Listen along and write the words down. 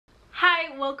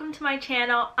welcome to my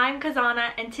channel. I'm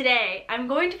Kazana and today I'm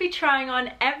going to be trying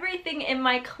on everything in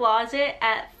my closet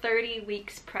at 30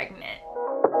 weeks pregnant.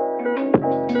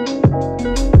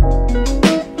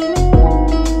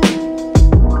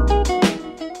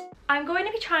 I'm going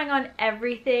to be trying on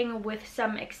everything with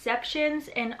some exceptions,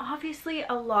 and obviously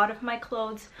a lot of my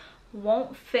clothes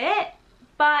won't fit.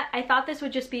 But I thought this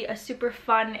would just be a super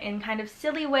fun and kind of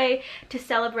silly way to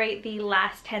celebrate the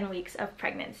last 10 weeks of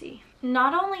pregnancy.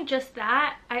 Not only just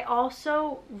that, I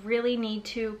also really need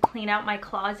to clean out my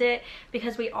closet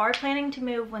because we are planning to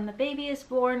move when the baby is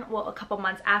born, well, a couple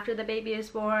months after the baby is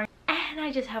born, and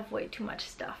I just have way too much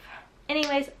stuff.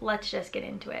 Anyways, let's just get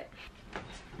into it.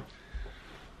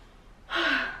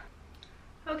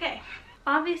 Okay.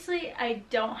 Obviously, I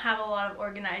don't have a lot of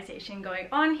organization going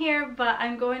on here, but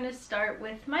I'm going to start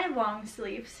with my long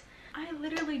sleeves. I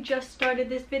literally just started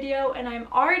this video and I'm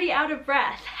already out of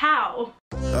breath. How?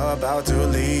 About to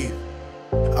leave,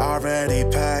 already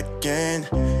packing.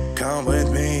 Come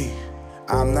with me.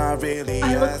 I'm not really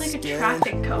I look like a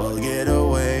traffic cone. We'll get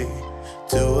away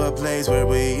to a place where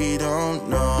we don't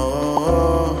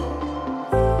know.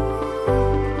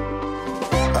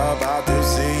 About to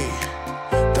see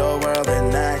the world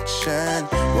in action,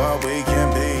 what we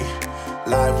can be,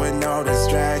 life with no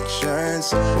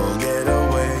distractions. We'll get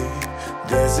away,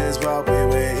 this is what we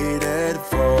waited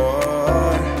for.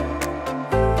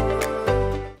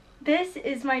 This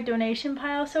is my donation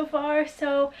pile so far,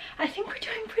 so I think we're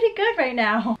doing pretty good right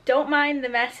now. Don't mind the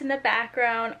mess in the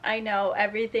background. I know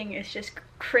everything is just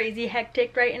crazy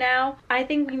hectic right now. I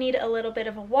think we need a little bit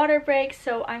of a water break,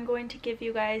 so I'm going to give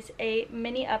you guys a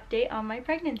mini update on my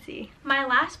pregnancy. My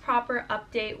last proper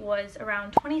update was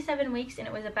around 27 weeks and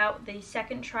it was about the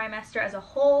second trimester as a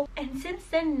whole, and since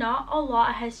then not a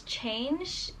lot has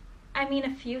changed. I mean,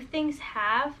 a few things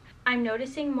have. I'm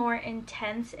noticing more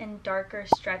intense and darker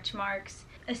stretch marks,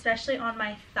 especially on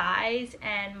my thighs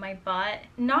and my butt.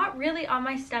 Not really on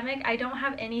my stomach. I don't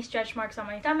have any stretch marks on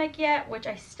my stomach yet, which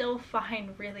I still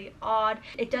find really odd.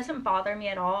 It doesn't bother me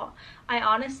at all. I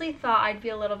honestly thought I'd be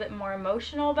a little bit more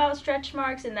emotional about stretch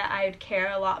marks and that I would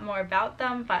care a lot more about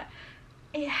them, but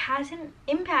it hasn't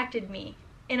impacted me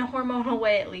in a hormonal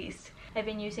way, at least. I've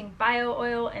been using bio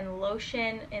oil and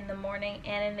lotion in the morning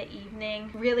and in the evening.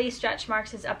 Really, stretch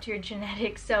marks is up to your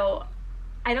genetics, so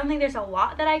I don't think there's a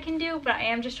lot that I can do, but I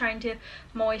am just trying to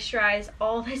moisturize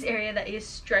all this area that is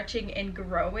stretching and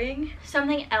growing.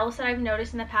 Something else that I've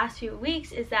noticed in the past few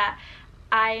weeks is that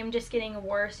I am just getting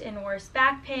worse and worse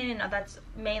back pain, and that's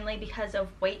mainly because of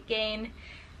weight gain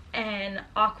and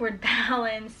awkward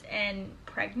balance and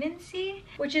pregnancy,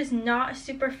 which is not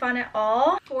super fun at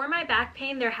all. For my back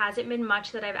pain, there hasn't been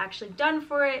much that I've actually done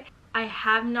for it. I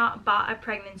have not bought a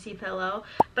pregnancy pillow,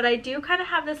 but I do kind of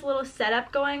have this little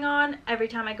setup going on every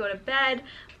time I go to bed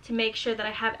to make sure that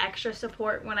I have extra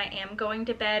support when I am going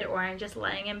to bed or I'm just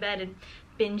laying in bed and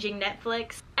binging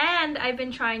Netflix. And I've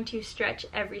been trying to stretch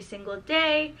every single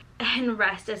day and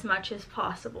rest as much as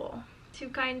possible to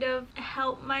kind of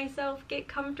help myself get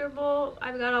comfortable.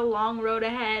 I've got a long road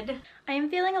ahead. I am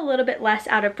feeling a little bit less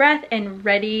out of breath and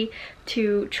ready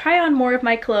to try on more of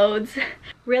my clothes.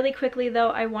 Really quickly though,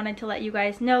 I wanted to let you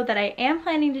guys know that I am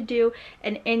planning to do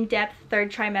an in-depth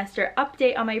third trimester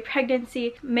update on my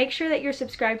pregnancy. Make sure that you're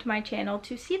subscribed to my channel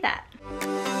to see that.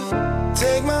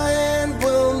 Take my hand,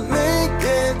 we'll make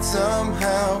it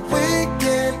somehow. We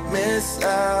can't miss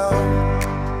out.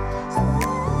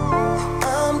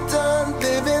 I'm done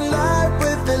living life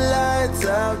with the lights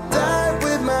out, die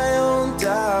with my own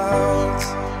doubts.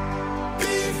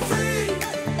 Be free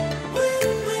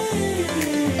with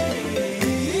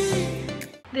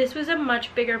me. This was a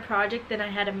much bigger project than I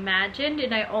had imagined,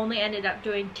 and I only ended up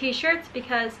doing t-shirts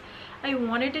because I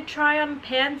wanted to try on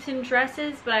pants and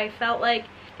dresses, but I felt like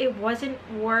it wasn't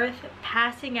worth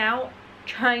passing out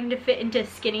trying to fit into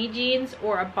skinny jeans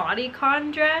or a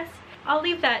bodycon dress. I'll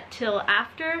leave that till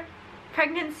after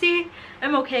pregnancy.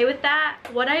 I'm okay with that.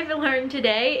 What I've learned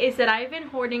today is that I've been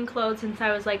hoarding clothes since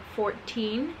I was like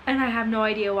 14 and I have no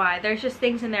idea why. There's just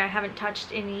things in there I haven't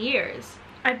touched in years.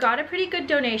 I've got a pretty good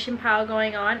donation pile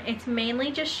going on. It's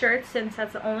mainly just shirts since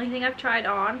that's the only thing I've tried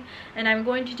on, and I'm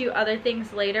going to do other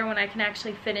things later when I can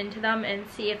actually fit into them and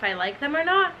see if I like them or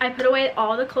not. I put away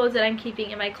all the clothes that I'm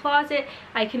keeping in my closet.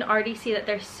 I can already see that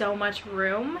there's so much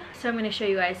room, so I'm going to show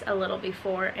you guys a little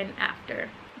before and after.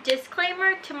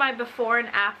 Disclaimer to my before and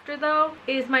after though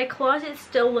is my closet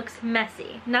still looks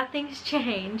messy. Nothing's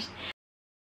changed.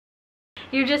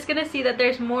 You're just gonna see that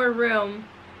there's more room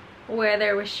where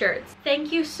there was shirts.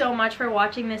 Thank you so much for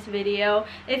watching this video.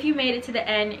 If you made it to the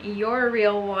end, you're a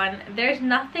real one. There's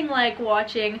nothing like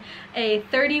watching a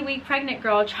 30-week pregnant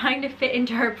girl trying to fit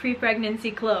into her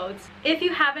pre-pregnancy clothes. If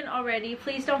you haven't already,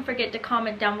 please don't forget to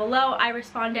comment down below. I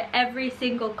respond to every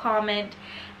single comment,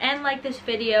 and like this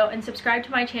video and subscribe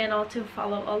to my channel to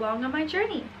follow along on my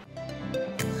journey.